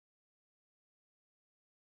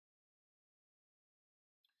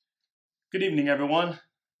Good evening, everyone.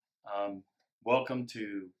 Welcome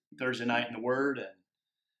to Thursday Night in the Word, and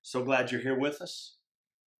so glad you're here with us.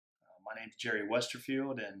 My name's Jerry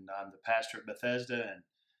Westerfield, and I'm the pastor at Bethesda, and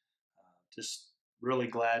just really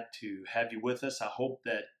glad to have you with us. I hope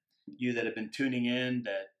that you that have been tuning in,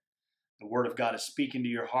 that the Word of God is speaking to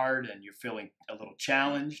your heart, and you're feeling a little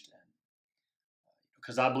challenged,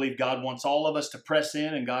 because I believe God wants all of us to press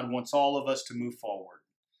in, and God wants all of us to move forward.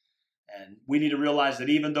 And we need to realize that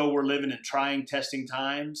even though we're living in trying, testing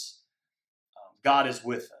times, God is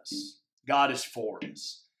with us. God is for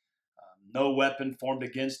us. No weapon formed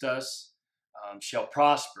against us shall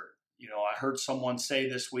prosper. I heard someone say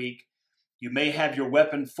this week, you may have your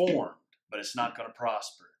weapon formed, but it's not going to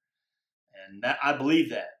prosper. And I believe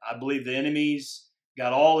that. I believe the enemy's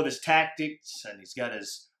got all of his tactics, and he's got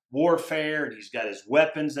his warfare, and he's got his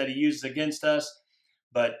weapons that he uses against us.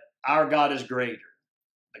 But our God is greater.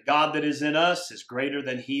 The God that is in us is greater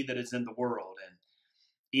than he that is in the world. And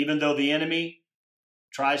even though the enemy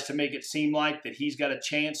tries to make it seem like that he's got a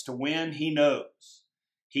chance to win, he knows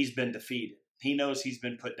he's been defeated. He knows he's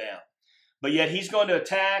been put down. But yet he's going to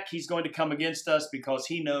attack. He's going to come against us because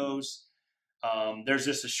he knows there's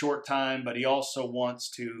just a short time, but he also wants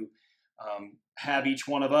to have each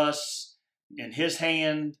one of us in his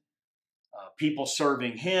hand, people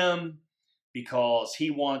serving him, because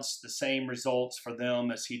he wants the same results for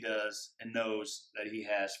them as he does and knows that he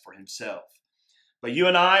has for himself. But you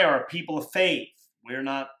and I are a people of faith. We're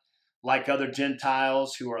not like other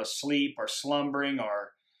Gentiles who are asleep or slumbering,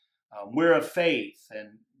 or we're of faith,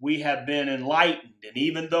 and we have been enlightened. And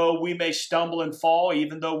even though we may stumble and fall,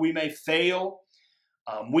 even though we may fail,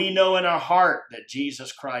 we know in our heart that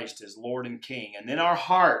Jesus Christ is Lord and King, and in our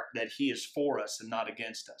heart that he is for us and not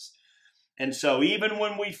against us. And so even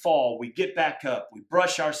when we fall, we get back up, we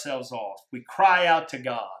brush ourselves off, we cry out to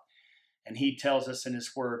God, and he tells us in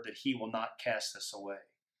his word that he will not cast us away.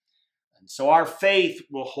 And so our faith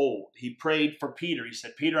will hold. He prayed for Peter. He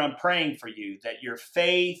said, Peter, I'm praying for you that your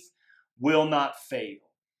faith will not fail.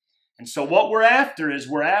 And so what we're after is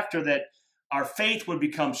that our faith would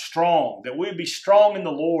become strong, that we would be strong in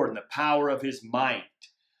the Lord and the power of his might.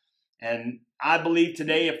 And I believe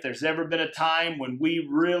today, if there's ever been a time when we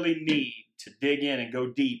really need to dig in and go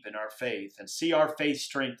deep in our faith and see our faith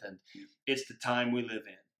strengthened, it's the time we live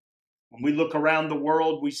in. When we look around the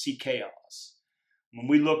world, we see chaos. When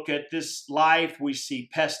we look at this life, we see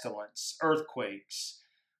pestilence, earthquakes,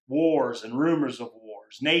 wars and rumors of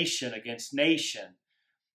wars, nation against nation,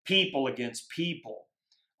 people against people.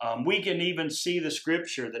 We can even see the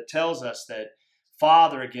scripture that tells us that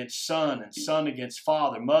father against son, and son against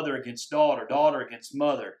father, mother against daughter, daughter against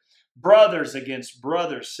mother, brothers against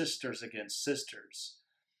brothers, sisters against sisters.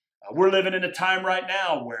 We're living in a time right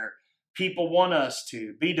now where people want us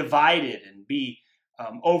to be divided and be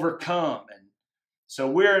overcome. And so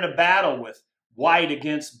we're in a battle with white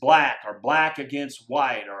against black, or black against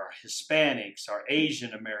white, or Hispanics, or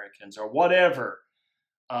Asian Americans, or whatever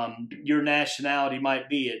your nationality might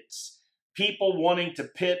be. It's people wanting to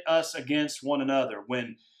pit us against one another.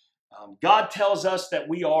 When God tells us that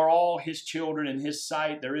we are all his children in his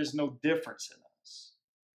sight, there is no difference in us.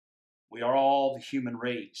 We are all the human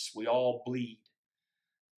race. We all bleed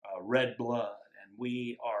red blood, and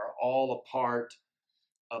we are all a part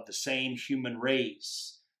of the same human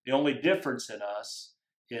race. The only difference in us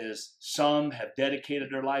is some have dedicated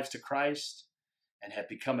their lives to Christ and have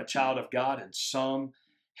become a child of God, and some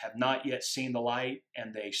have not yet seen the light,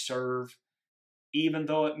 and they serve, even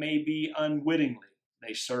though it may be unwittingly,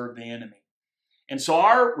 they serve the enemy. And so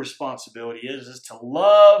our responsibility is to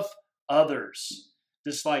love others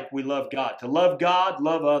just like we love God. To love God,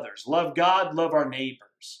 love others. Love God, love our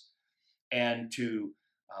neighbors. And to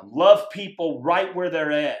love people right where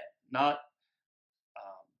they're at, not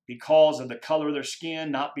because of the color of their skin,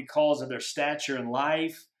 not because of their stature in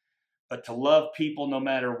life, but to love people no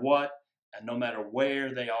matter what and no matter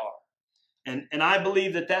where they are. And I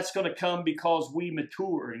believe that that's going to come because we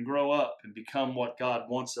mature and grow up and become what God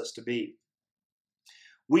wants us to be.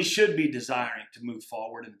 We should be desiring to move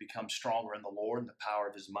forward and become stronger in the Lord and the power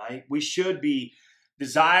of his might. We should be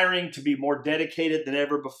desiring to be more dedicated than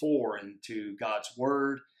ever before into God's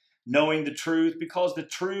word, knowing the truth, because the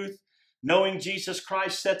truth, knowing Jesus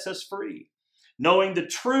Christ, sets us free. Knowing the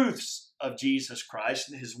truths of Jesus Christ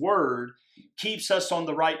and his word keeps us on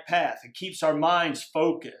the right path. It keeps our minds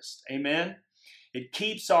focused. Amen. It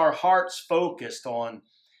keeps our hearts focused on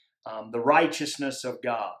the righteousness of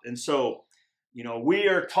God. And so, we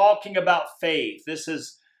are talking about faith. This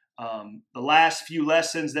is the last few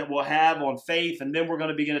lessons that we'll have on faith, and then we're going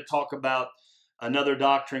to begin to talk about another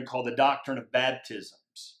doctrine called the doctrine of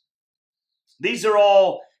baptisms. These are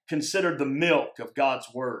all considered the milk of God's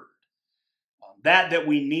Word. That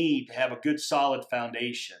we need to have a good solid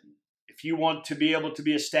foundation. If you want to be able to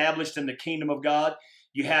be established in the kingdom of God,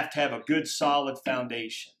 you have to have a good solid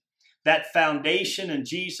foundation. That foundation in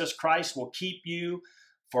Jesus Christ will keep you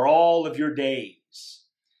for all of your days.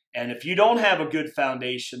 And if you don't have a good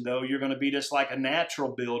foundation, though, you're going to be just like a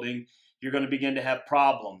natural building. You're going to begin to have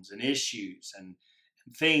problems and issues and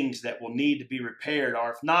things that will need to be repaired,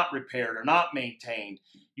 or if not repaired or not maintained,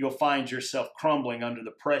 you'll find yourself crumbling under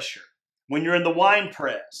the pressure. When you're in the wine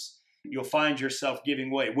press, you'll find yourself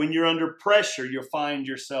giving way. When you're under pressure, you'll find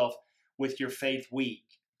yourself with your faith weak.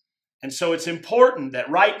 And so it's important that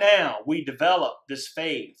right now we develop this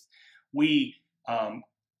faith. We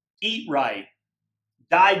eat right,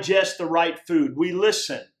 digest the right food. We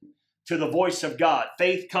listen to the voice of God.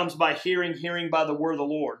 Faith comes by hearing, hearing by the word of the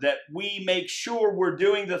Lord. That we make sure we're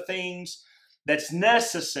doing the things that's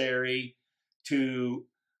necessary to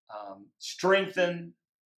strengthen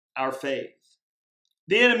our faith.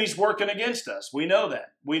 The enemy's working against us. We know that.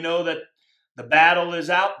 We know that the battle is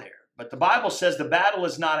out there. But the Bible says the battle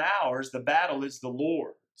is not ours. The battle is the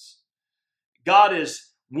Lord's. God has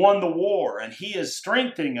won the war, and He is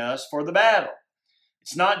strengthening us for the battle.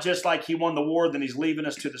 It's not just like He won the war, then He's leaving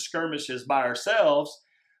us to the skirmishes by ourselves.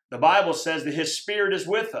 The Bible says that His Spirit is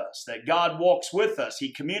with us, that God walks with us.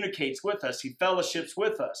 He communicates with us. He fellowships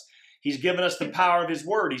with us. He's given us the power of His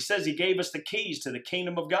Word. He says He gave us the keys to the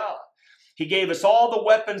kingdom of God. He gave us all the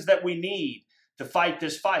weapons that we need to fight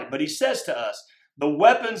this fight. But He says to us, the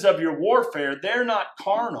weapons of your warfare, they're not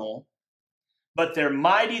carnal, but they're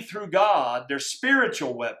mighty through God. They're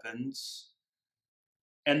spiritual weapons,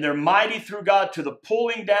 and they're mighty through God to the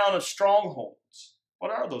pulling down of strongholds.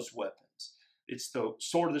 What are those weapons? It's the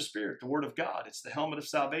sword of the Spirit, the Word of God. It's the helmet of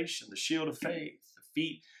salvation, the shield of faith, the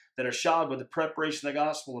feet that are shod with the preparation of the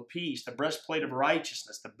gospel of peace, the breastplate of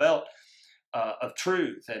righteousness, the belt of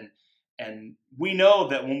truth. And we know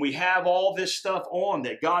that when we have all this stuff on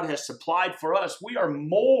that God has supplied for us, we are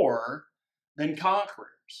more than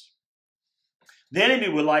conquerors. The enemy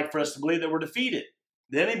would like for us to believe that we're defeated.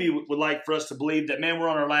 The enemy would like for us to believe that, man, we're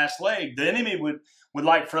on our last leg. The enemy would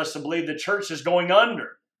like for us to believe the church is going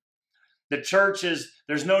under. The church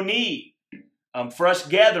there's no need for us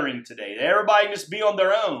gathering today. Everybody can just be on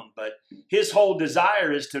their own, but his whole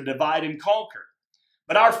desire is to divide and conquer.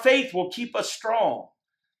 But our faith will keep us strong.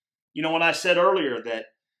 You know, when I said earlier that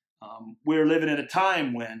we're living in a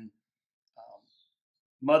time when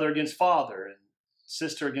mother against father and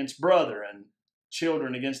sister against brother and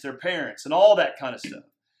children against their parents and all that kind of stuff.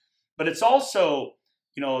 But it's also,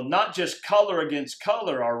 you know, not just color against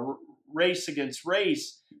color or race against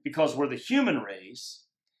race because we're the human race,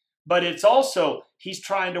 but it's also, he's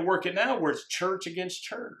trying to work it now where it's church against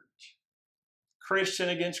church, Christian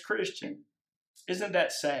against Christian. Isn't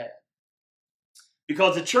that sad?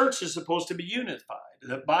 Because the church is supposed to be unified.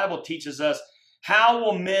 The Bible teaches us, how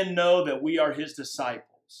will men know that we are His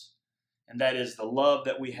disciples? And that is the love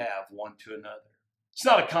that we have one to another. It's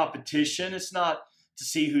not a competition. It's not to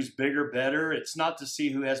see who's bigger, better. It's not to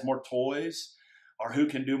see who has more toys or who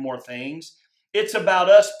can do more things. It's about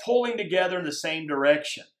us pulling together in the same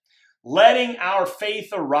direction, letting our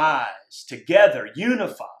faith arise together,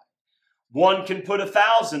 unified. One can put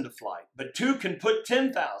 1,000 to flight, but two can put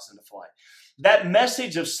 10,000 to flight. That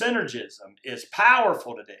message of synergism is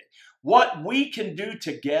powerful today. What we can do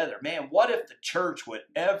together, man, what if the church would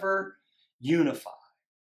ever unify?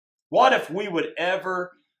 What if we would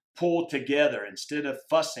ever pull together instead of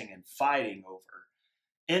fussing and fighting over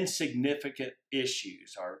insignificant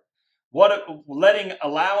issues, or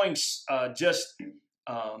allowing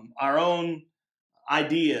our own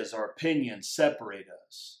ideas or opinions separate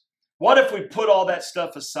us? What if we put all that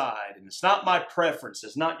stuff aside and it's not my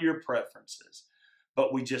preferences, not your preferences,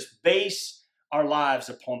 but we just base our lives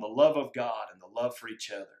upon the love of God and the love for each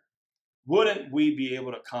other? Wouldn't we be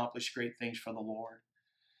able to accomplish great things for the Lord?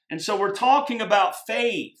 And so we're talking about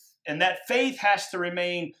faith, and that faith has to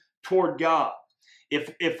remain toward God.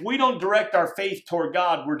 If we don't direct our faith toward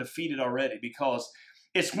God, we're defeated already, because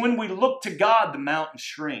it's when we look to God, the mountain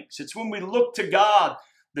shrinks. It's when we look to God,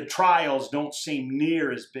 the trials don't seem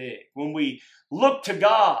near as big. When we look to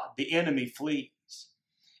God, the enemy flees.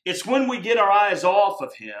 It's when we get our eyes off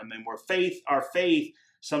of Him and our faith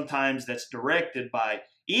sometimes that's directed by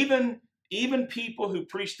even people who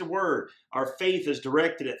preach the Word. Our faith is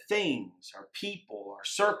directed at things, our people, our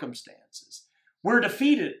circumstances. We're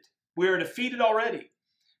defeated. We're defeated already.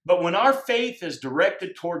 But when our faith is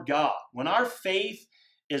directed toward God, when our faith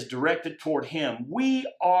is directed toward Him, we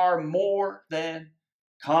are more than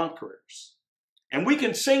conquerors. And we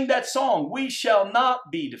can sing that song, we shall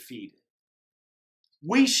not be defeated.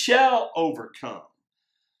 We shall overcome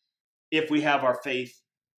if we have our faith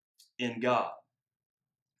in God.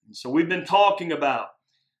 And so we've been talking about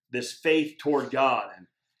this faith toward God.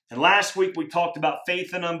 And last week we talked about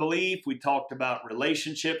faith and unbelief. We talked about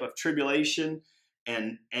relationship of tribulation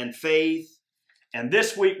and faith. And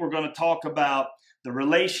this week we're going to talk about the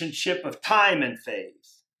relationship of time and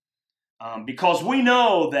faith. Because we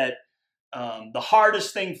know that the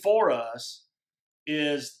hardest thing for us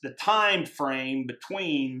is the time frame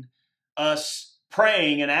between us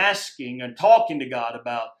praying and asking and talking to God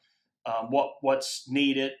about what's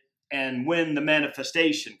needed and when the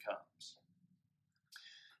manifestation comes.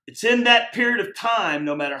 It's in that period of time,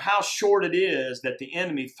 no matter how short it is, that the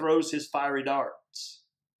enemy throws his fiery darts.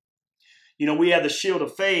 You know, we have the shield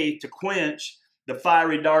of faith to quench the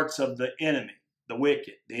fiery darts of the enemy, the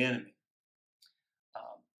wicked, the enemy.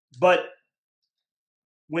 But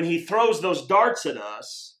when he throws those darts at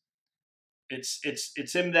us,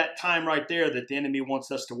 it's in that time right there that the enemy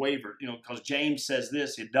wants us to waver. You know, because James says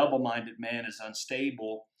this: a double-minded man is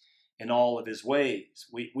unstable in all of his ways.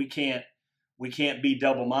 We can't be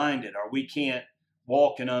double-minded, or we can't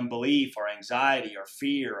walk in unbelief or anxiety or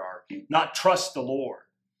fear or not trust the Lord.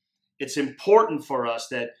 It's important for us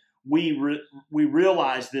that we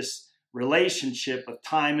realize this relationship of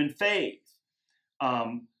time and faith.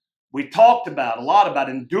 We talked a lot about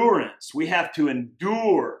endurance. We have to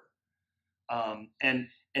endure. And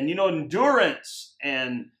you know, endurance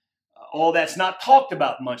and all that's not talked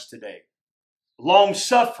about much today. Long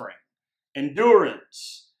suffering,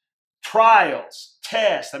 endurance, trials,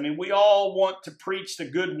 tests. I mean, we all want to preach the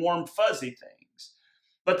good, warm, fuzzy things.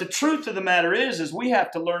 But the truth of the matter is we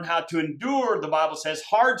have to learn how to endure, the Bible says,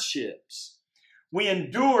 hardships. We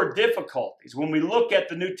endure difficulties. When we look at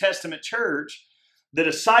the New Testament church, the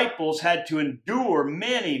disciples had to endure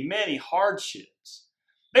many, many hardships.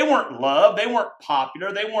 They weren't loved. They weren't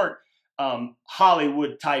popular. They weren't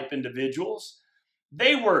Hollywood-type individuals.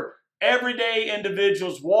 They were everyday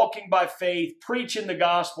individuals walking by faith, preaching the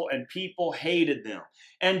gospel, and people hated them.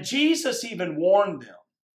 And Jesus even warned them.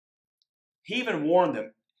 He even warned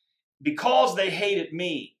them, because they hated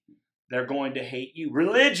me, they're going to hate you.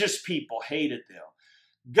 Religious people hated them.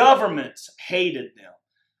 Governments hated them.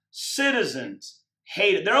 Citizens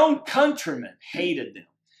hated, their own countrymen hated them.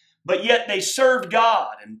 But yet they served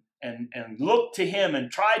God and looked to Him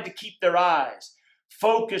and tried to keep their eyes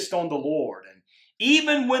focused on the Lord. And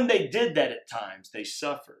even when they did that at times, they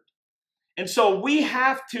suffered. And so we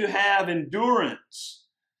have to have endurance.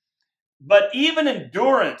 But even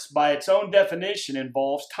endurance, by its own definition,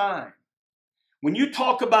 involves time. When you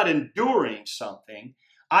talk about enduring something,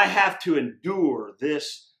 I have to endure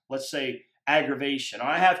this, let's say, aggravation. Or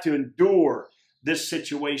I have to endure this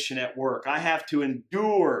situation at work. I have to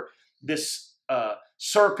endure this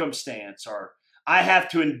circumstance. Or I have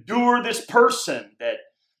to endure this person that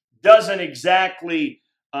doesn't exactly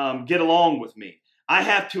get along with me. I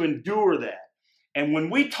have to endure that. And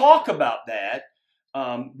when we talk about that,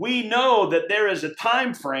 we know that there is a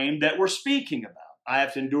time frame that we're speaking about. I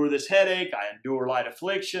have to endure this headache. I endure light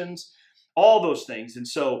afflictions, all those things. And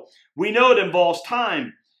so we know it involves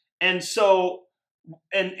time. And so,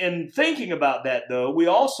 and thinking about that, though, we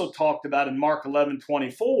also talked about in Mark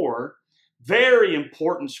 11:24, very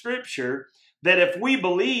important scripture, that if we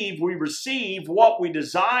believe, we receive what we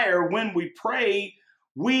desire when we pray,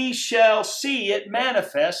 we shall see it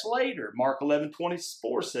manifest later. Mark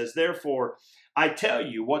 11:24 says, therefore, I tell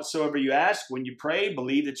you, whatsoever you ask when you pray,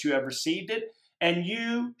 believe that you have received it, and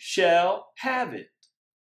you shall have it.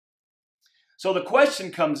 So the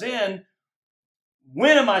question comes in,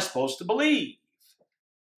 when am I supposed to believe?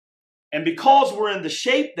 And because we're in the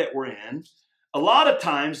shape that we're in, a lot of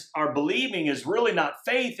times our believing is really not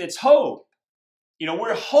faith, it's hope. You know,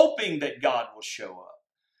 we're hoping that God will show up.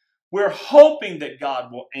 We're hoping that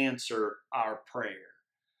God will answer our prayer.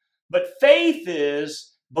 But faith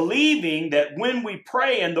is believing that when we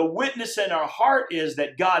pray and the witness in our heart is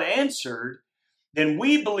that God answered, then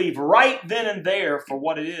we believe right then and there for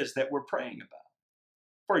what it is that we're praying about.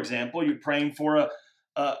 For example, you're praying for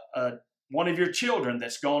one of your children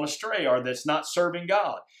that's gone astray or that's not serving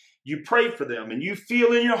God. You pray for them and you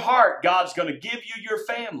feel in your heart God's going to give you your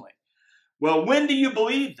family. Well, when do you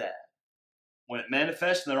believe that? When it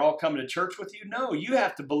manifests and they're all coming to church with you? No, you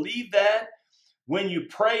have to believe that when you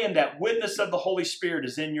pray and that witness of the Holy Spirit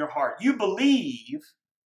is in your heart. You believe,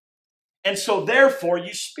 and so therefore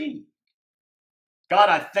you speak. God,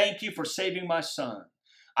 I thank you for saving my son.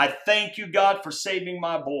 I thank you, God, for saving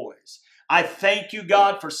my boys. I thank you,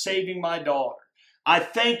 God, for saving my daughter. I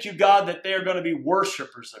thank you, God, that they're going to be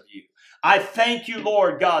worshipers of you. I thank you,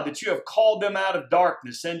 Lord God, that you have called them out of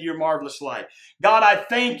darkness into your marvelous light. God, I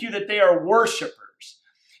thank you that they are worshipers.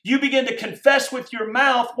 You begin to confess with your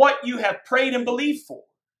mouth what you have prayed and believed for.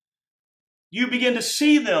 You begin to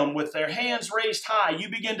see them with their hands raised high. You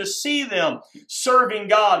begin to see them serving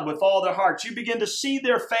God with all their hearts. You begin to see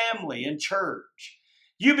their family in church.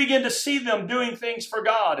 You begin to see them doing things for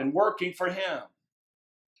God and working for Him.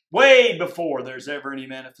 Way before there's ever any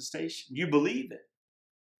manifestation. You believe it.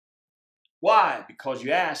 Why? Because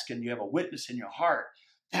you ask and you have a witness in your heart.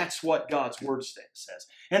 That's what God's Word says.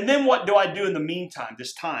 And then what do I do in the meantime,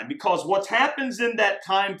 this time? Because what happens in that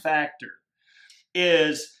time factor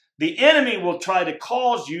is the enemy will try to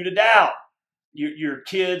cause you to doubt. Your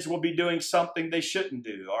kids will be doing something they shouldn't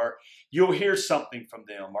do, or you'll hear something from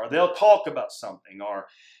them, or they'll talk about something, or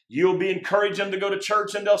you'll be encouraging them to go to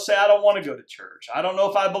church and they'll say, I don't want to go to church. I don't know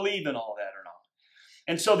if I believe in all that or not.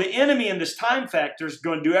 And so the enemy in this time factor is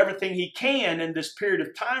going to do everything he can in this period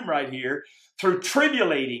of time right here through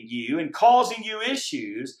tribulating you and causing you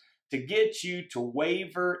issues to get you to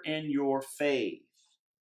waver in your faith.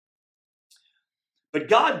 But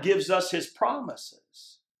God gives us His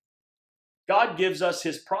promises. God gives us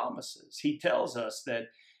His promises. He tells us that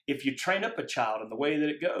if you train up a child in the way that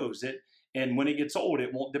it goes, and when it gets old,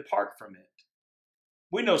 it won't depart from it.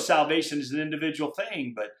 We know salvation is an individual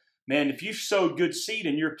thing, but man, if you sowed good seed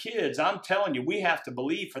in your kids, I'm telling you, we have to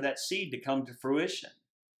believe for that seed to come to fruition.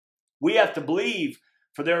 We have to believe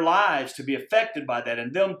for their lives to be affected by that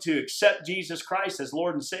and them to accept Jesus Christ as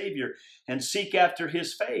Lord and Savior and seek after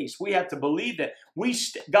His face. We have to believe that.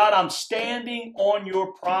 God, I'm standing on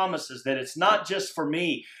your promises, that it's not just for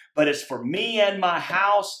me, but it's for me and my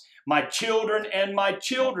house, my children and my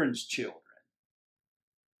children's children.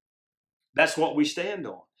 That's what we stand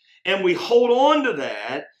on. And we hold on to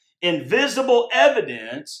that invisible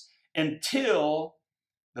evidence until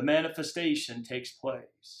the manifestation takes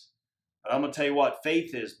place. But I'm going to tell you what,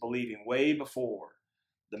 faith is believing way before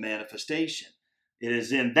the manifestation. It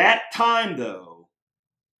is in that time, though.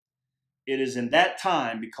 It is in that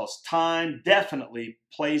time, because time definitely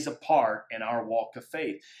plays a part in our walk of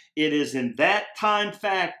faith. It is in that time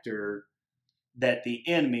factor that the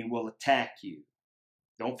enemy will attack you.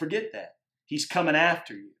 Don't forget that. He's coming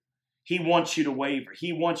after you. He wants you to waver.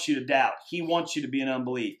 He wants you to doubt. He wants you to be in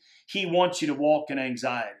unbelief. He wants you to walk in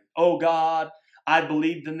anxiety. Oh God, I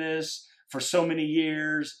believed in this for so many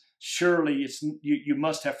years. Surely you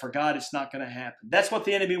must have forgot it's not going to happen. That's what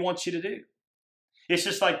the enemy wants you to do. It's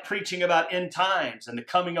just like preaching about end times and the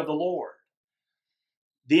coming of the Lord.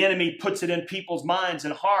 The enemy puts it in people's minds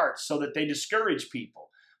and hearts so that they discourage people.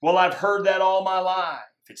 Well, I've heard that all my life.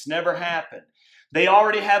 It's never happened. They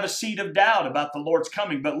already have a seed of doubt about the Lord's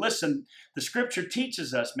coming. But listen, the Scripture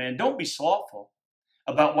teaches us, man, don't be slothful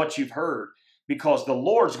about what you've heard, because the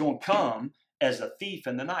Lord's going to come as a thief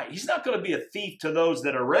in the night. He's not going to be a thief to those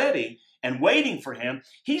that are ready and waiting for Him.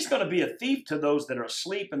 He's going to be a thief to those that are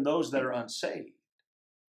asleep and those that are unsaved.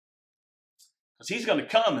 Because He's going to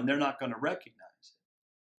come and they're not going to recognize it.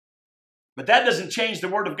 But that doesn't change the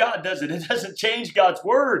Word of God, does it? It doesn't change God's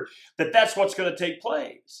Word that that's what's going to take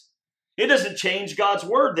place. It doesn't change God's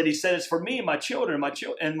Word that He said it's for me and my children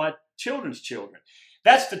and my children's children.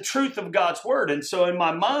 That's the truth of God's Word. And so in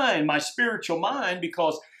my mind, my spiritual mind,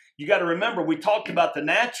 because you got to remember, we talked about the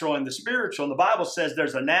natural and the spiritual, and the Bible says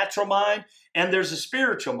there's a natural mind and there's a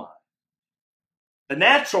spiritual mind. The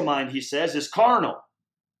natural mind, he says, is carnal.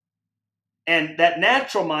 And that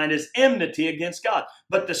natural mind is enmity against God.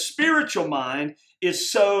 But the spiritual mind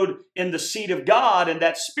is sowed in the seed of God, and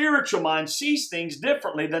that spiritual mind sees things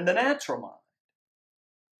differently than the natural mind.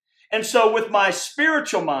 And so with my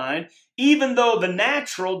spiritual mind, even though the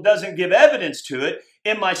natural doesn't give evidence to it,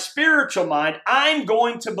 in my spiritual mind, I'm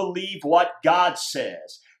going to believe what God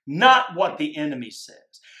says, not what the enemy says.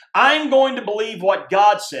 I'm going to believe what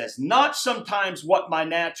God says, not sometimes what my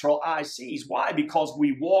natural eye sees. Why? Because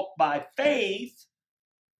we walk by faith,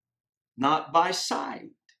 not by sight.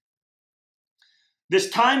 This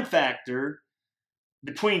time factor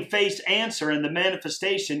between faith's answer and the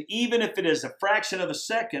manifestation, even if it is a fraction of a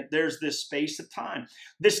second, there's this space of time.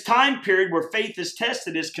 This time period where faith is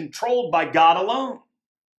tested is controlled by God alone.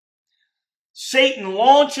 Satan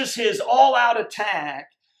launches his all-out attack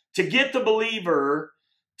to get the believer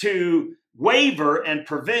to waver and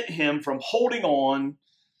prevent him from holding on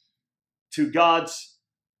to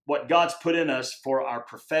what God's put in us for our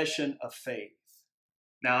profession of faith.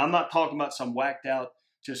 Now, I'm not talking about some whacked out,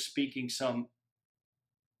 just speaking some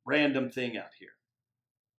random thing out here.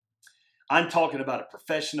 I'm talking about a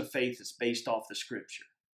profession of faith that's based off the Scripture.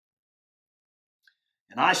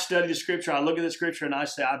 And I study the Scripture, I look at the Scripture, and I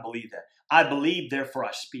say, I believe that. I believe, therefore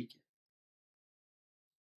I speak it.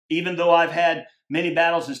 Even though I've had many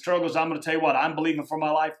battles and struggles, I'm going to tell you what, I'm believing for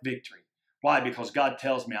my life victory. Why? Because God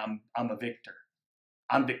tells me I'm a victor.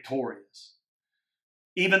 I'm victorious.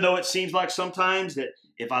 Even though it seems like sometimes that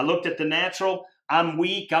if I looked at the natural, I'm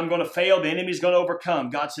weak, I'm going to fail, the enemy's going to overcome.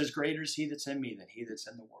 God says, greater is he that's in me than he that's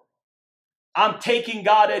in the world. I'm taking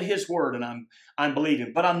God at his word and I'm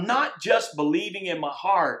believing. But I'm not just believing in my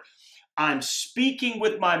heart. I'm speaking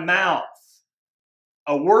with my mouth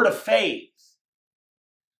a word of faith,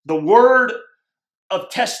 the word of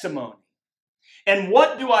testimony. And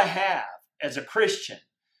what do I have as a Christian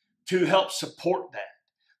to help support that?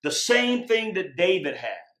 The same thing that David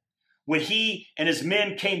had when he and his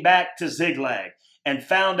men came back to Ziklag and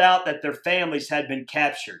found out that their families had been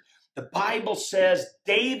captured. The Bible says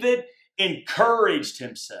David encouraged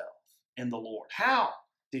himself in the Lord. How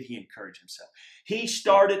did he encourage himself? He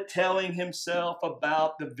started telling himself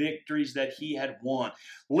about the victories that he had won.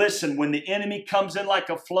 Listen, when the enemy comes in like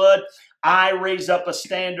a flood, I raise up a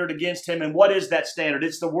standard against him. And what is that standard?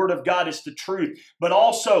 It's the word of God. It's the truth. But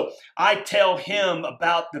also, I tell him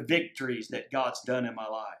about the victories that God's done in my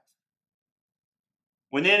life.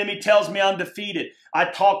 When the enemy tells me I'm defeated, I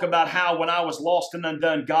talk about how when I was lost and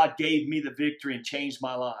undone, God gave me the victory and changed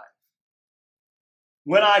my life.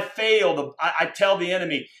 When I failed, I tell the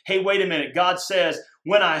enemy, hey, wait a minute. God says,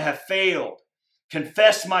 when I have failed,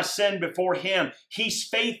 confess my sin before him. He's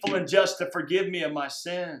faithful and just to forgive me of my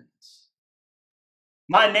sins.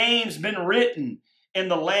 My name's been written in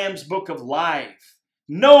the Lamb's book of life.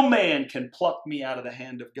 No man can pluck me out of the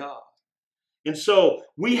hand of God. And so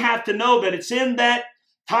we have to know that it's in that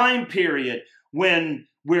time period when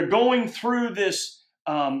we're going through this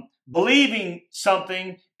believing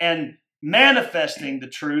something and manifesting the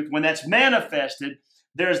truth. When that's manifested,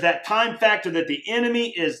 there's that time factor that the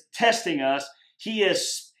enemy is testing us. He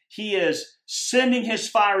is sending his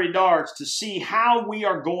fiery darts to see how we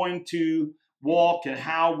are going to walk and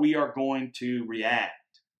how we are going to react.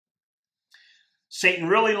 Satan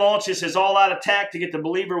really launches his all-out attack to get the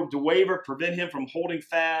believer to waver, prevent him from holding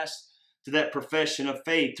fast to that profession of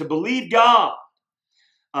faith. To believe God,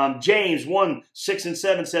 James 1, 6 and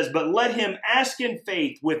 7 says, but let him ask in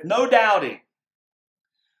faith with no doubting.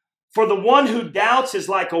 For the one who doubts is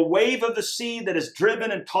like a wave of the sea that is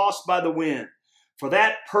driven and tossed by the wind. For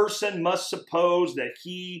that person must suppose that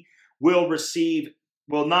he will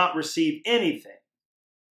not receive anything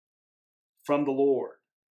from the Lord.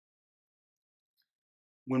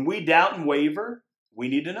 When we doubt and waver, we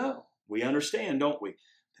need to know. We understand, don't we?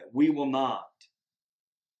 That we will not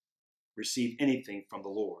receive anything from the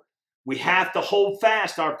Lord. We have to hold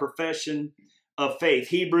fast our profession of faith.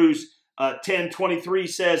 Hebrews 10:23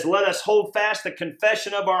 says, let us hold fast the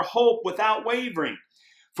confession of our hope without wavering.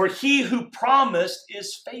 For he who promised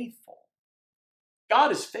is faithful.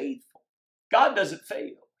 God is faithful. God doesn't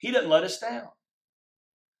fail. He doesn't let us down.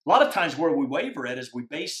 A lot of times where we waver at is we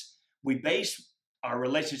base our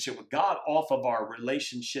relationship with God off of our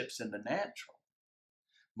relationships in the natural.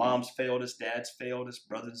 Moms failed us, dads failed us,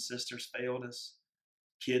 brothers and sisters failed us,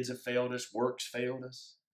 kids have failed us, works failed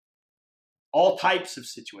us. All types of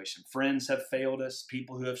situations. Friends have failed us,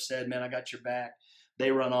 people who have said, man, I got your back.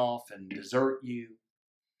 They run off and desert you.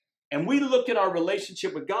 And we look at our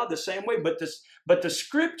relationship with God the same way, but the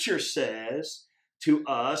scripture says to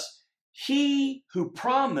us, he who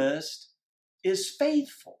promised is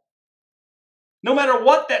faithful. No matter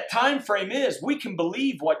what that time frame is, we can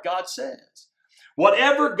believe what God says.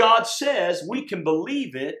 Whatever God says, we can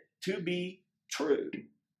believe it to be true.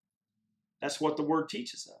 That's what the word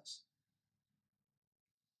teaches us.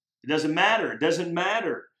 It doesn't matter. It doesn't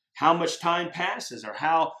matter how much time passes or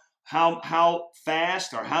how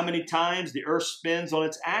fast or how many times the earth spins on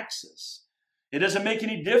its axis. It doesn't make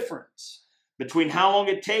any difference between how long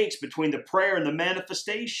it takes between the prayer and the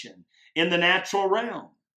manifestation in the natural realm.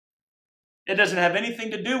 It doesn't have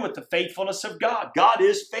anything to do with the faithfulness of God. God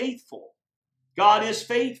is faithful. God is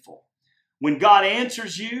faithful. When God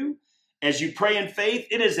answers you as you pray in faith,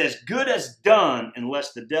 it is as good as done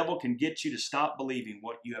unless the devil can get you to stop believing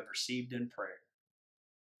what you have received in prayer.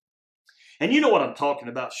 And you know what I'm talking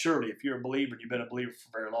about, surely, if you're a believer and you've been a believer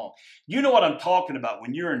for very long. You know what I'm talking about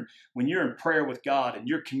when you're in prayer with God and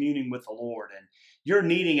you're communing with the Lord and you're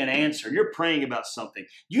needing an answer, you're praying about something.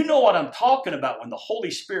 You know what I'm talking about when the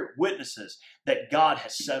Holy Spirit witnesses that God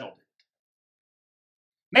has settled it.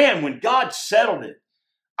 Man, when God settled it,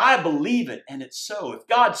 I believe it and it's so. If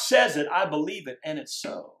God says it, I believe it and it's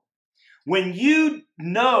so. When you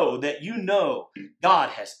know that you know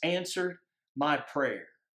God has answered my prayer,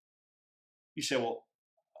 you say, well,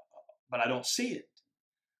 but I don't see it.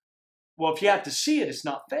 Well, if you have to see it, it's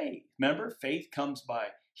not faith. Remember, faith comes by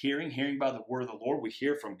hearing by the word of the Lord. We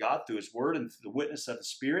hear from God through his word and through the witness of the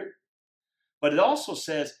Spirit. But it also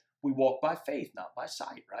says we walk by faith, not by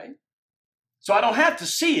sight, right? So I don't have to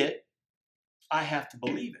see it. I have to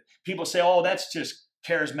believe it. People say, oh, that's just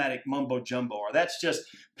charismatic mumbo jumbo, or that's just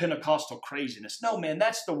Pentecostal craziness. No, man,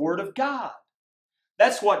 that's the word of God.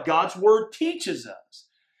 That's what God's word teaches us.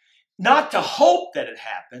 Not to hope that it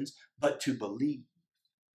happens, but to believe.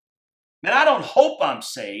 Man, I don't hope I'm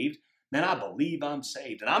saved. Man, I believe I'm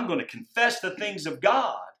saved. And I'm going to confess the things of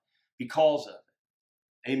God because of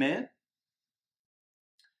it. Amen?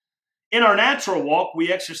 In our natural walk,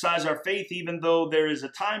 we exercise our faith even though there is a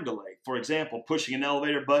time delay. For example, pushing an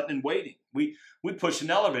elevator button and waiting. We push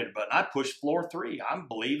an elevator button. I push floor 3. I'm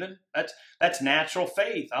believing. That's natural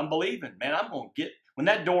faith. I'm believing. Man, I'm going to get, when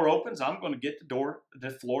that door opens, I'm going to get to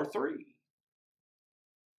floor 3.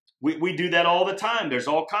 We do that all the time. There's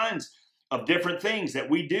all kinds of different things that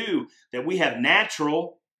we do that we have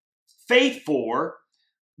natural faith for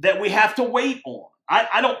that we have to wait on.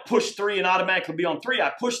 I don't push 3 and automatically be on 3.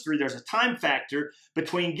 I push 3. There's a time factor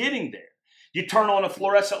between getting there. You turn on a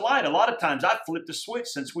fluorescent light. A lot of times I've flipped a switch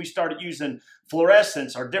since we started using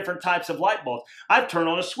fluorescence or different types of light bulbs. I've turned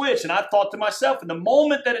on a switch and I've thought to myself, in the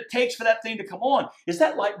moment that it takes for that thing to come on, is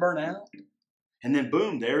that light burn out? And then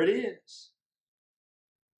boom, there it is.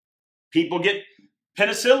 People get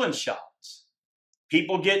penicillin shots.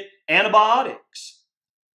 People get antibiotics.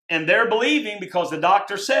 And they're believing because the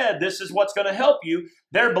doctor said this is what's going to help you.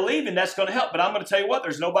 They're believing that's going to help. But I'm going to tell you what,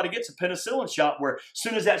 there's nobody gets a penicillin shot where as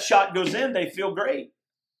soon as that shot goes in, they feel great.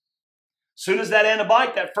 As soon as that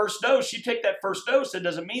antibiotic, that first dose, you take that first dose, it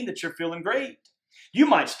doesn't mean that you're feeling great. You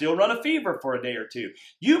might still run a fever for a day or two.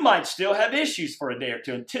 You might still have issues for a day or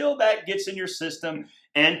two until that gets in your system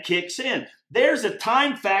and kicks in. There's a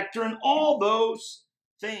time factor in all those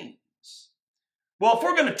things. Well, if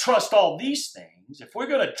we're going to trust all these things, if we're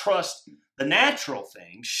going to trust the natural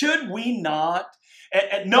things, should we not,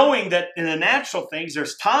 and knowing that in the natural things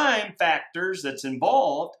there's time factors that's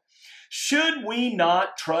involved, should we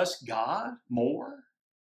not trust God more?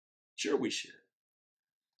 Sure we should.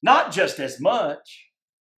 Not just as much.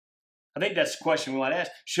 I think that's the question we might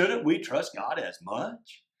ask. Shouldn't we trust God as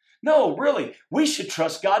much? No, really, we should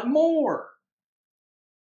trust God more.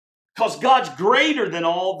 Because God's greater than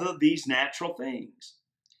all these natural things.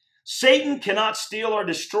 Satan cannot steal or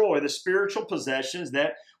destroy the spiritual possessions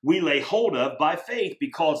that we lay hold of by faith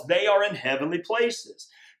because they are in heavenly places.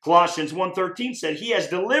 Colossians 1:13 said, He has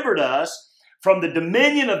delivered us from the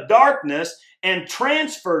dominion of darkness and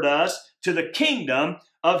transferred us to the kingdom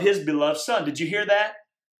of His beloved Son. Did you hear that?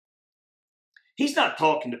 He's not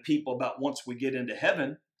talking to people about once we get into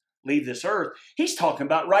heaven, leave this earth. He's talking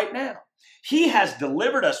about right now. He has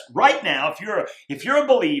delivered us right now. If you're a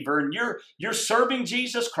believer and you're serving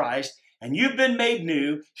Jesus Christ and you've been made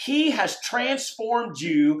new, He has transformed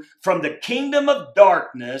you from the kingdom of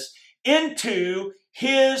darkness into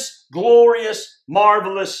His glorious,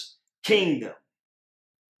 marvelous kingdom.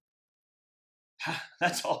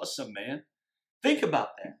 That's awesome, man. Think about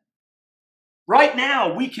that. Right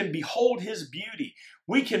now, we can behold His beauty.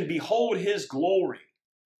 We can behold His glory.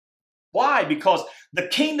 Why? Because the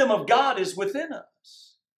kingdom of God is within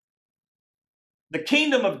us. The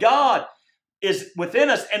kingdom of God is within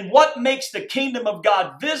us. And what makes the kingdom of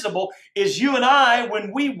God visible is you and I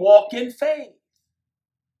when we walk in faith.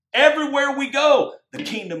 Everywhere we go, the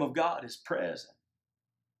kingdom of God is present.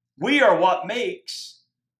 We are what makes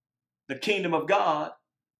the kingdom of God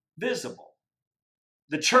visible.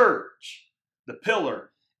 The church, the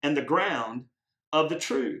pillar, and the ground of the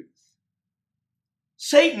truth.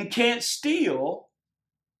 Satan can't steal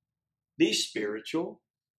these spiritual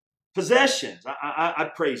possessions. I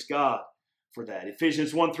praise God for that.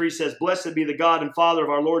 Ephesians 1:3 says, Blessed be the God and Father of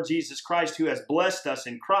our Lord Jesus Christ, who has blessed us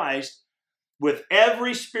in Christ with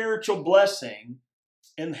every spiritual blessing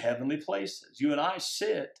in heavenly places. You and I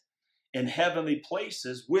sit in heavenly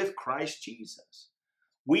places with Christ Jesus.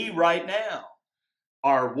 We right now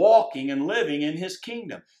are walking and living in His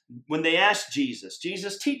kingdom. When they asked Jesus,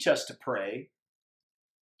 teach us to pray.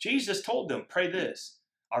 Jesus told them, pray this,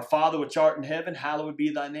 Our Father which art in heaven, hallowed be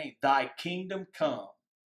thy name. Thy kingdom come,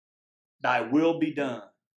 thy will be done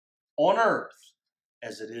on earth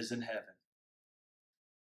as it is in heaven.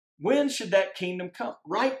 When should that kingdom come?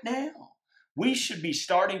 Right now. We should be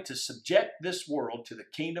starting to subject this world to the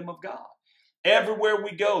kingdom of God. Everywhere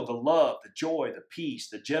we go, the love, the joy, the peace,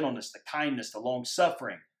 the gentleness, the kindness, the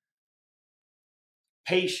long-suffering,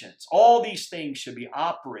 patience, all these things should be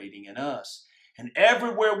operating in us. And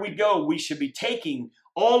everywhere we go, we should be taking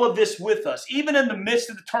all of this with us, even in the midst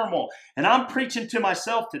of the turmoil. And I'm preaching to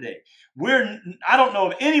myself today. I don't know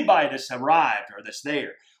of anybody that's arrived or that's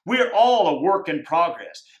there. We're all a work in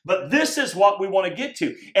progress. But this is what we want to get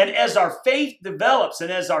to. And as our faith develops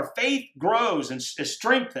and as our faith grows and is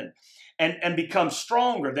strengthened and becomes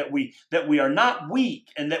stronger, that we are not weak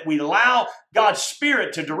and that we allow God's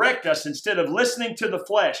Spirit to direct us instead of listening to the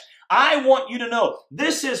flesh. I want you to know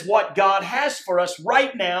this is what God has for us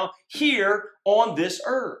right now here on this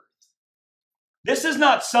earth. This is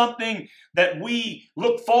not something that we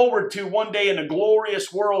look forward to one day in a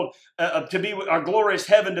glorious world, to be with our glorious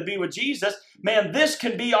heaven, to be with Jesus. Man, this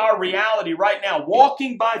can be our reality right now,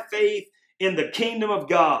 walking by faith in the kingdom of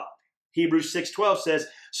God. Hebrews 6:12 says,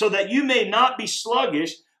 so that you may not be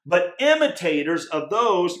sluggish, but imitators of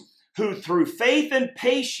those who through faith and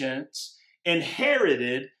patience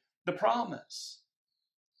inherited the promise.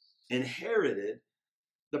 Inherited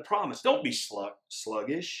the promise. Don't be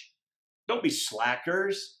sluggish. Don't be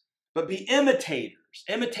slackers, but be imitators.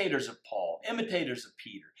 Imitators of Paul, imitators of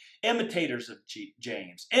Peter, imitators of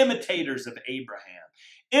James, imitators of Abraham,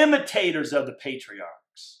 imitators of the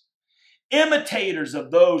patriarchs, imitators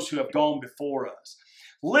of those who have gone before us,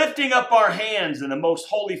 lifting up our hands in the most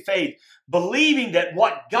holy faith, believing that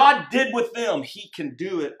what God did with them, He can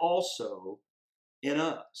do it also in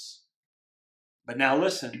us. But now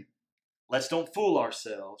listen, let's don't fool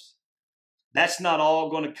ourselves. That's not all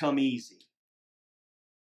going to come easy.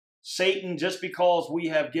 Satan, just because we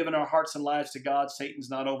have given our hearts and lives to God, Satan's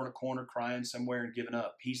not over in a corner crying somewhere and giving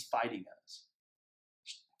up. He's fighting us.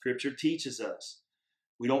 Scripture teaches us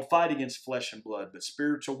we don't fight against flesh and blood, but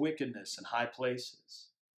spiritual wickedness in high places.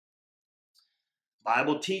 The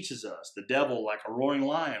Bible teaches us the devil, like a roaring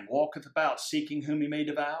lion, walketh about seeking whom he may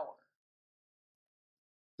devour.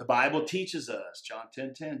 The Bible teaches us, John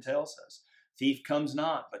 10:10 tells us, thief comes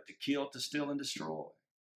not, but to kill, to steal, and destroy.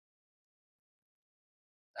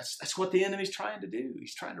 That's what the enemy's trying to do.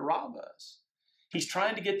 He's trying to rob us. He's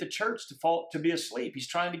trying to get the church to be asleep. He's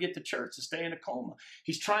trying to get the church to stay in a coma.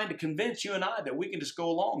 He's trying to convince you and I that we can just go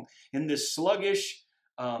along in this sluggish,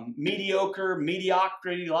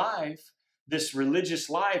 mediocrity life, this religious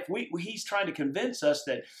life. He's trying to convince us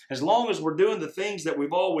that as long as we're doing the things that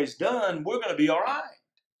we've always done, we're going to be all right.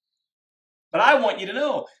 But I want you to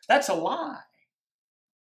know that's a lie.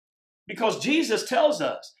 Because Jesus tells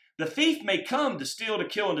us, the thief may come to steal, to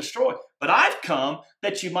kill, and destroy, but I've come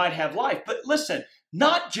that you might have life. But listen,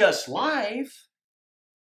 not just life,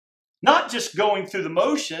 not just going through the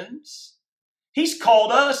motions. He's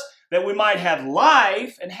called us that we might have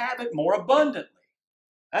life and have it more abundantly.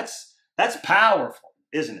 That's powerful,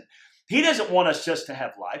 isn't it? He doesn't want us just to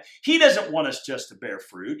have life. He doesn't want us just to bear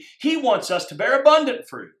fruit. He wants us to bear abundant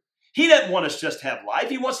fruit. He doesn't want us just to have life.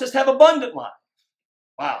 He wants us to have abundant life.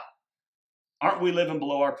 Wow. Aren't we living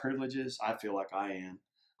below our privileges? I feel like I am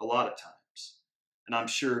a lot of times. And I'm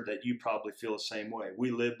sure that you probably feel the same way.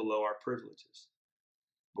 We live below our privileges.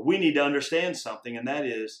 But we need to understand something, and that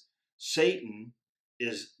is Satan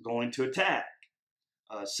is going to attack.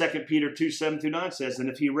 2 Peter 2:7-9 says, and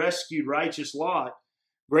if he rescued righteous Lot,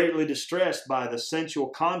 greatly distressed by the sensual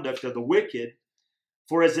conduct of the wicked,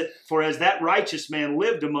 for as that righteous man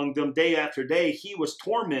lived among them day after day, he was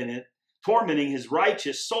tormenting his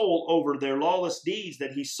righteous soul over their lawless deeds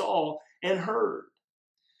that he saw and heard.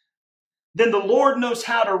 Then the Lord knows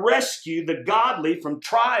how to rescue the godly from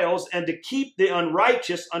trials and to keep the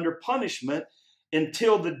unrighteous under punishment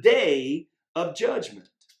until the day of judgment.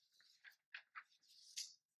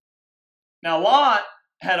 Now, Lot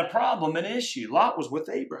had a problem, an issue. Lot was with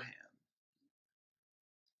Abraham,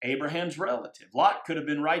 Abraham's relative. Lot could have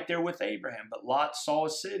been right there with Abraham, but Lot saw a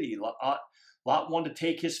city. Lot wanted to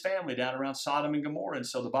take his family down around Sodom and Gomorrah, and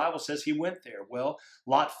so the Bible says he went there. Well,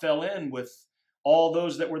 Lot fell in with all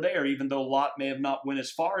those that were there, even though Lot may have not went as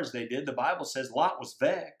far as they did. The Bible says Lot was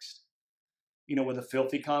vexed, with a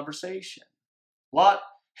filthy conversation. Lot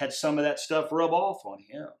had some of that stuff rub off on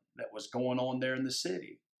him that was going on there in the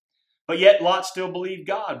city. But yet Lot still believed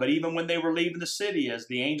God. But even when they were leaving the city, as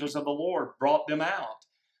the angels of the Lord brought them out,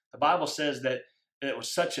 the Bible says that it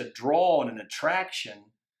was such a draw and an attraction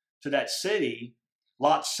to that city.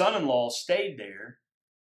 Lot's son-in-law stayed there.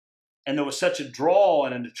 And there was such a draw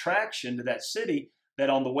and an attraction to that city that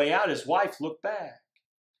on the way out, his wife looked back.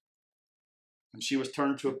 And she was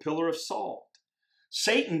turned to a pillar of salt.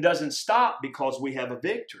 Satan doesn't stop because we have a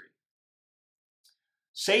victory.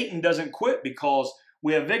 Satan doesn't quit because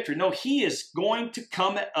we have victory. No, he is going to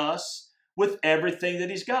come at us with everything that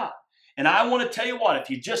he's got. And I want to tell you what, if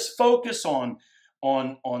you just focus on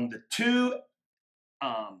the two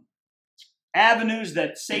avenues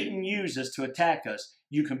that Satan uses to attack us,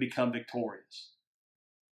 you can become victorious.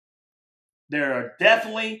 There are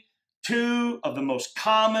definitely two of the most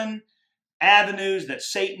common avenues that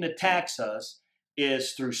Satan attacks us,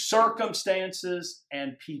 is through circumstances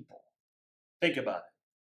and people. Think about it.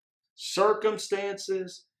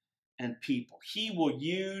 Circumstances and people. He will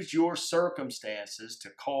use your circumstances to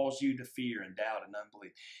cause you to fear and doubt and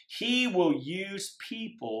unbelief. He will use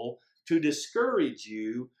people to discourage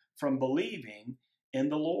you from believing in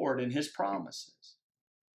the Lord and His promises.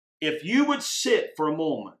 If you would sit for a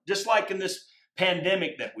moment, just like in this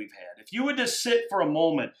pandemic that we've had, if you would just sit for a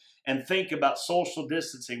moment and think about social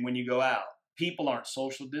distancing when you go out. People aren't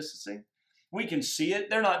social distancing. We can see it.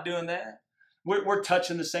 They're not doing that. We're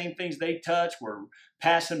touching the same things they touch. We're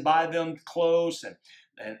passing by them close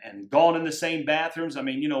and going in the same bathrooms. I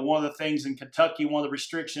mean, you know, one of the things in Kentucky, one of the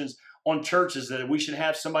restrictions on churches that we should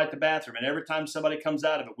have somebody at the bathroom. And every time somebody comes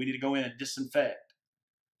out of it, we need to go in and disinfect.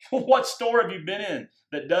 What store have you been in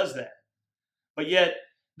that does that? But yet,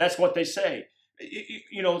 that's what they say.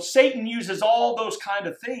 You know, Satan uses all those kind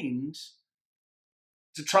of things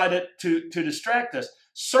to try to distract us.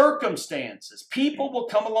 Circumstances. People will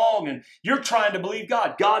come along and you're trying to believe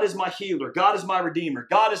God. God is my healer. God is my redeemer.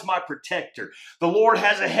 God is my protector. The Lord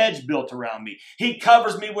has a hedge built around me. He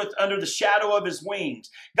covers me under the shadow of His wings.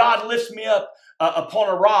 God lifts me up upon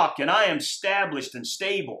a rock and I am established and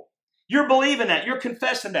stable. You're believing that. You're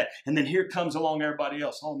confessing that. And then here comes along everybody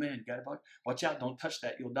else. Oh man, you got to watch out. Don't touch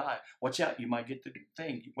that. You'll die. Watch out. You might get the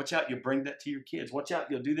thing. Watch out. You'll bring that to your kids. Watch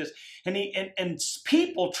out. You'll do this. And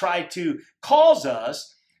people try to cause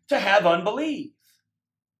us to have unbelief.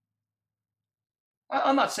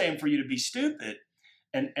 I'm not saying for you to be stupid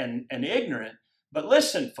and ignorant, but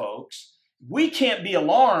listen, folks, we can't be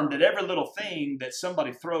alarmed at every little thing that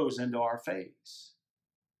somebody throws into our face.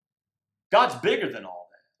 God's bigger than all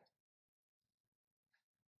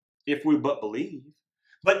that, if we but believe.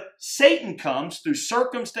 But Satan comes through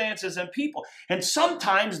circumstances and people, and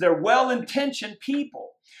sometimes they're well-intentioned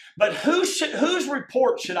people. But whose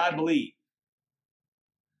report should I believe?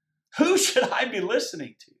 Who should I be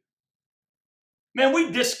listening to? Man,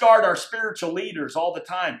 we discard our spiritual leaders all the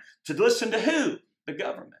time to listen to who? The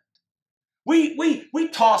government. We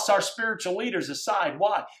toss our spiritual leaders aside.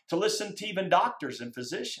 Why? To listen to even doctors and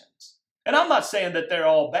physicians. And I'm not saying that they're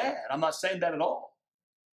all bad. I'm not saying that at all.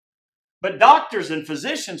 But doctors and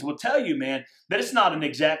physicians will tell you, man, that it's not an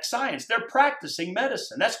exact science. They're practicing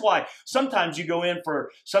medicine. That's why sometimes you go in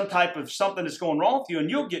for some type of something that's going wrong with you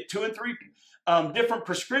and you'll get 2 and 3 different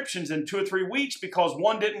prescriptions in 2 or 3 weeks because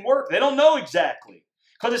one didn't work. They don't know exactly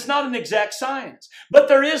because it's not an exact science. But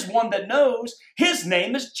there is one that knows. His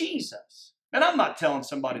name is Jesus. And I'm not telling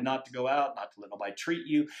somebody not to go out, not to let nobody treat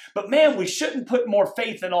you. But man, we shouldn't put more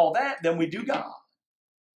faith in all that than we do God.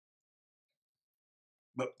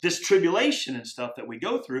 But this tribulation and stuff that we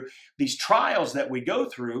go through, these trials that we go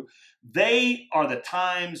through, they are the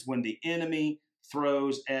times when the enemy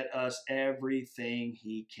throws at us everything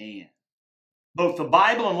he can. Both the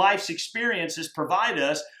Bible and life's experiences provide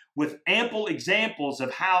us with ample examples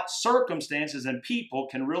of how circumstances and people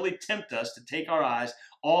can really tempt us to take our eyes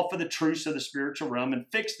off of the truths of the spiritual realm and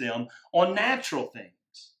fix them on natural things.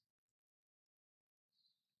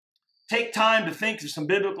 Take time to think of some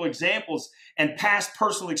biblical examples and past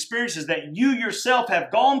personal experiences that you yourself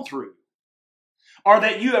have gone through or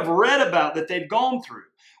that you have read about that they've gone through,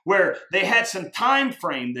 where they had some time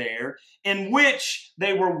frame there in which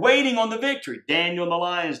they were waiting on the victory. Daniel in the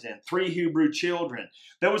lion's den, 3 Hebrew children.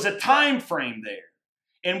 There was a time frame there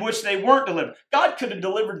in which they weren't delivered. God could have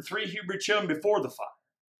delivered the 3 Hebrew children before the fire,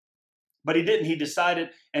 but He didn't. He decided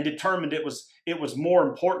and determined it was more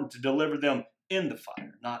important to deliver them in the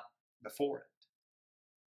fire, not before it.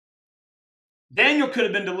 Daniel could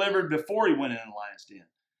have been delivered before he went in the lion's den,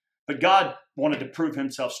 but God wanted to prove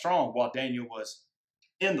Himself strong while Daniel was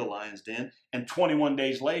in the lion's den, and 21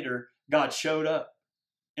 days later, God showed up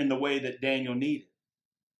in the way that Daniel needed.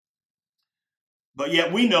 But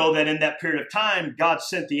yet we know that in that period of time, God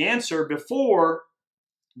sent the answer before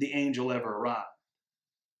the angel ever arrived.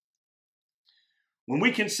 When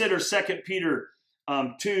we consider 2 Peter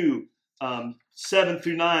 2, 7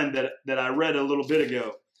 through 9 that I read a little bit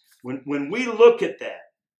ago, when we look at that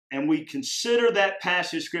and we consider that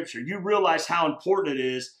passage of Scripture, you realize how important it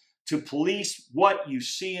is to police what you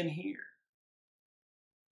see and hear.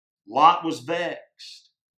 Lot was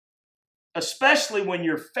vexed, especially when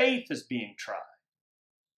your faith is being tried.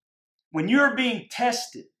 When you're being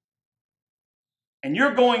tested and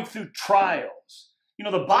you're going through trials. You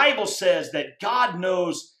know, the Bible says that God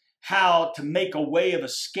knows how to make a way of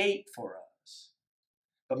escape for us.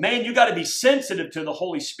 But man, you got to be sensitive to the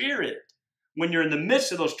Holy Spirit when you're in the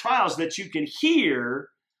midst of those trials, that you can hear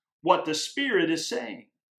what the Spirit is saying.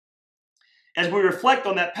 As we reflect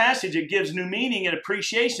on that passage, it gives new meaning and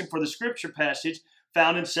appreciation for the Scripture passage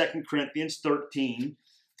found in 2 Corinthians 13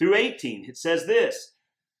 through 18. It says this,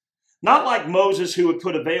 not like Moses, who would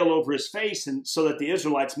put a veil over his face and so that the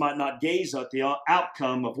Israelites might not gaze at the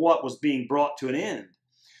outcome of what was being brought to an end.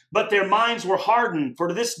 But their minds were hardened, for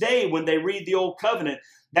to this day when they read the Old Covenant,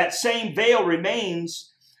 that same veil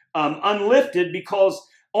remains unlifted, because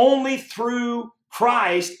only through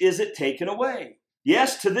Christ is it taken away.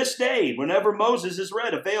 Yes, to this day, whenever Moses is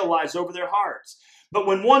read, a veil lies over their hearts. But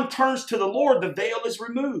when one turns to the Lord, the veil is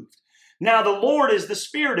removed. Now the Lord is the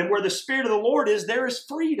Spirit, and where the Spirit of the Lord is, there is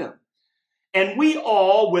freedom. And we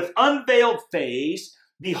all, with unveiled face,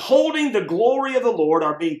 beholding the glory of the Lord,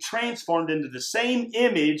 are being transformed into the same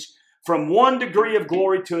image from one degree of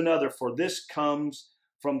glory to another. For this comes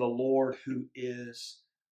from the Lord, who is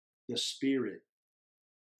the Spirit.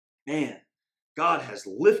 Man, God has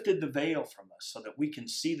lifted the veil from us so that we can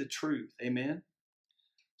see the truth. Amen?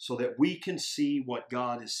 So that we can see what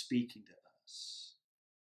God is speaking to us.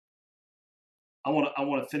 I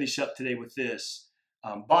want to finish up today with this.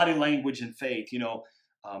 Body language and faith.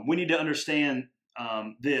 We need to understand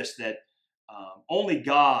this, that only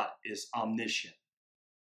God is omniscient.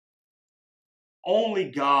 Only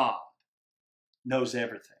God knows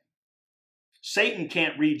everything. Satan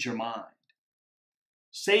can't read your mind.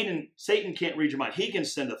 Satan can't read your mind. He can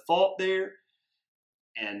send a thought there.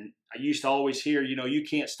 And I used to always hear, you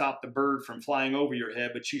can't stop the bird from flying over your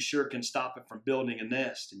head, but you sure can stop it from building a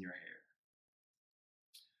nest in your hair.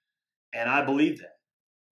 And I believe that.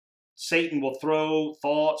 Satan will throw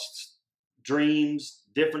thoughts, dreams,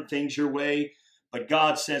 different things your way, but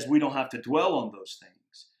God says we don't have to dwell on those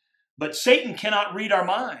things. But Satan cannot read our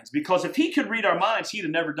minds, because if he could read our minds, he'd have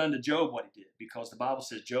never done to Job what he did, because the Bible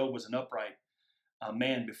says Job was an upright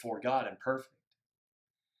man before God and perfect.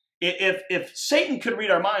 If Satan could read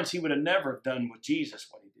our minds, he would have never done with Jesus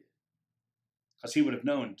what he did, because he would have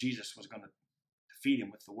known Jesus was going to defeat him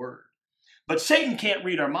with the word. But Satan can't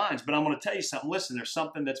read our minds. But I'm going to tell you something. Listen, there's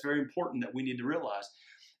something that's very important that we need to realize,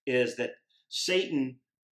 is that Satan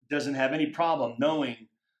doesn't have any problem knowing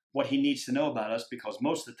what he needs to know about us, because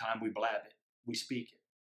most of the time we blab it. We speak it.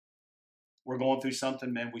 We're going through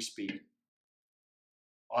something, man, we speak it.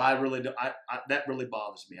 Well, I really do. That really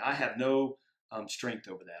bothers me. I have no strength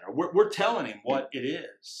over that. Or we're telling him what it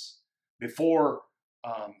is before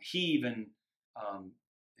he even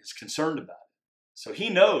is concerned about it. So he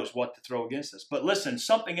knows what to throw against us. But listen,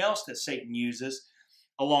 something else that Satan uses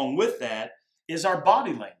along with that is our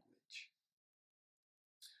body language.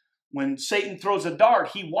 When Satan throws a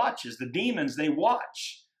dart, he watches. The demons, they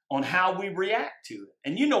watch on how we react to it.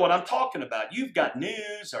 And you know what I'm talking about. You've got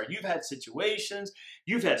news, or you've had situations,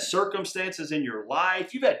 you've had circumstances in your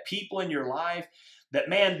life, you've had people in your life that,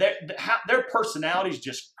 man, their personalities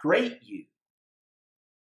just grate you.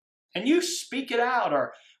 And you speak it out,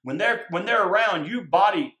 or when they're around, your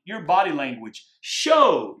body language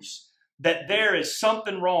shows that there is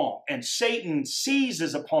something wrong. And Satan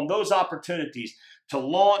seizes upon those opportunities to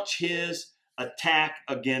launch his attack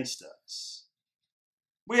against us.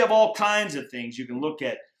 We have all kinds of things you can look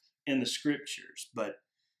at in the scriptures, but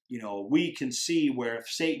we can see where if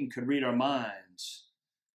Satan could read our minds,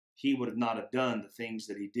 he would not have done the things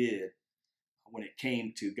that he did when it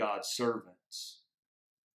came to God's servants.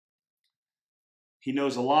 He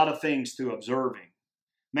knows a lot of things through observing.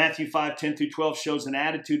 Matthew 5:10-12 shows an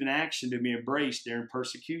attitude and action to be embraced during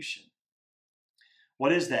persecution.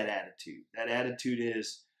 What is that attitude? That attitude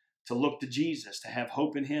is to look to Jesus, to have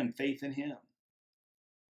hope in him, faith in him.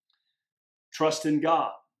 Trust in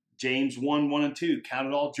God. James 1:1-2, count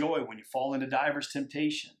it all joy when you fall into diverse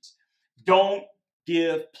temptations. Don't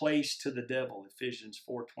give place to the devil, Ephesians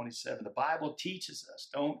 4:27. The Bible teaches us,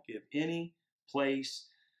 don't give any place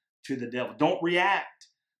to the devil. Don't react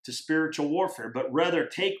to spiritual warfare, but rather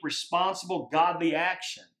take responsible, godly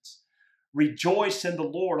actions. Rejoice in the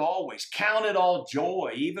Lord always. Count it all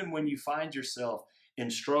joy, even when you find yourself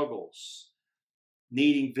in struggles,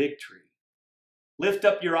 needing victory. Lift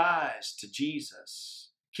up your eyes to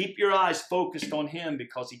Jesus. Keep your eyes focused on him,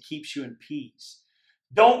 because he keeps you in peace.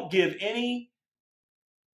 Don't give any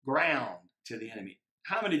ground to the enemy.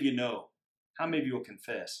 How many of you know? How many of you will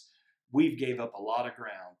confess? We've gave up a lot of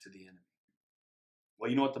ground to the enemy. Well,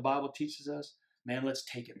 you know what the Bible teaches us? Man, let's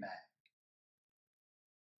take it back.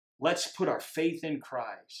 Let's put our faith in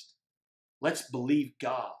Christ. Let's believe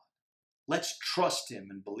God. Let's trust him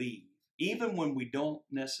and believe, even when we don't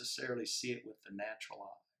necessarily see it with the natural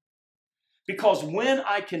eye. Because when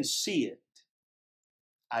I can see it,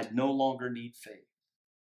 I no longer need faith.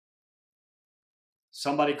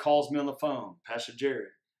 Somebody calls me on the phone, Pastor Jerry,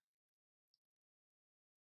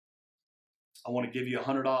 I want to give you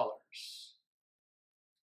 $100.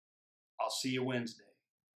 I'll see you Wednesday.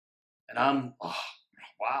 And I'm, oh,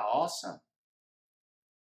 wow, awesome.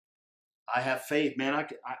 I have faith, man.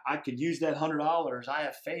 I could use that $100. I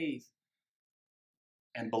have faith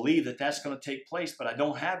and believe that that's going to take place, but I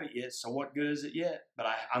don't have it yet. So what good is it yet? But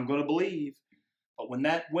I'm going to believe. But when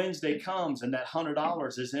that Wednesday comes and that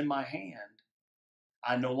 $100 is in my hand,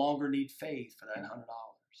 I no longer need faith for that $100.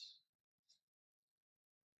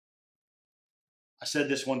 I said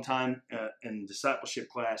this one time in discipleship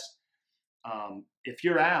class. If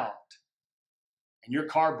you're out and your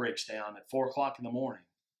car breaks down at 4 o'clock in the morning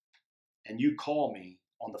and you call me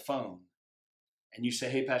on the phone and you say,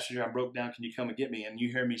 hey, Pastor Jerry, I broke down. Can you come and get me? And you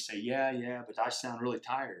hear me say, yeah, but I sound really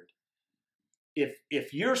tired.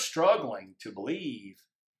 If you're struggling to believe,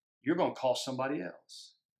 you're going to call somebody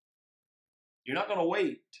else. You're not going to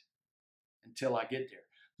wait until I get there.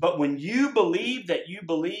 But when you believe that you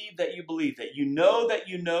believe that you believe, that you know that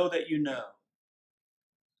you know that you know,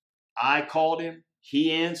 I called him,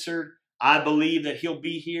 he answered, I believe that he'll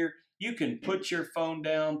be here. You can put your phone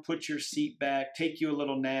down, put your seat back, take you a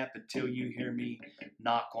little nap until you hear me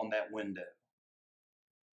knock on that window.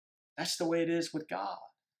 That's the way it is with God.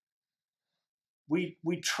 We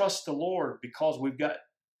trust the Lord because we've got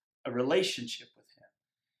a relationship with him.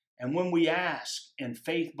 And when we ask in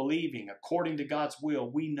faith believing according to God's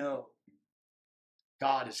will, we know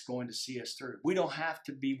God is going to see us through. We don't have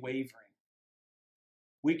to be wavering.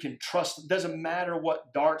 We can trust. It doesn't matter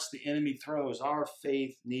what darts the enemy throws. Our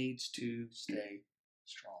faith needs to stay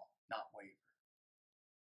strong, not waver.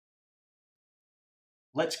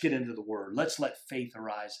 Let's get into the Word. Let's let faith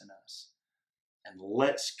arise in us. And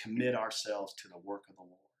let's commit ourselves to the work of the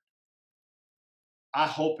Lord. I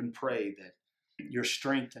hope and pray that you're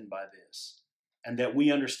strengthened by this and that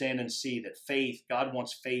we understand and see that faith, God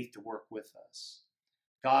wants faith to work with us.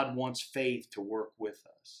 God wants faith to work with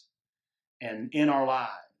us and in our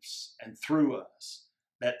lives and through us,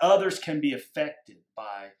 that others can be affected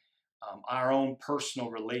by our own personal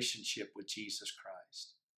relationship with Jesus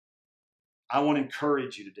Christ. I want to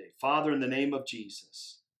encourage you today. Father, in the name of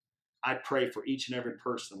Jesus, I pray for each and every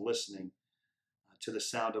person listening to the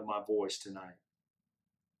sound of my voice tonight.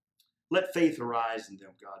 Let faith arise in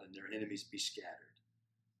them, God, and their enemies be scattered.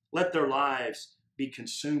 Let their lives be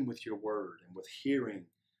consumed with your word and with hearing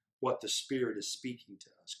what the Spirit is speaking to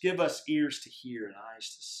us. Give us ears to hear and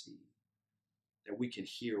eyes to see, that we can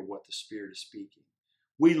hear what the Spirit is speaking.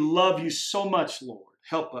 We love you so much, Lord.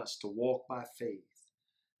 Help us to walk by faith,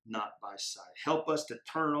 not by sight. Help us to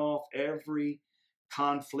turn off every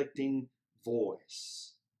conflicting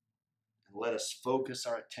voice and let us focus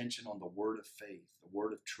our attention on the word of faith, the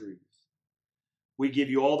word of truth. We give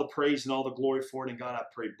you all the praise and all the glory for it. And God, I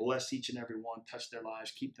pray, bless each and every one, touch their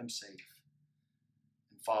lives, keep them safe.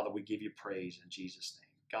 And Father, we give you praise in Jesus'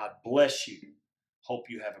 name. God bless you. Hope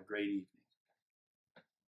you have a great evening.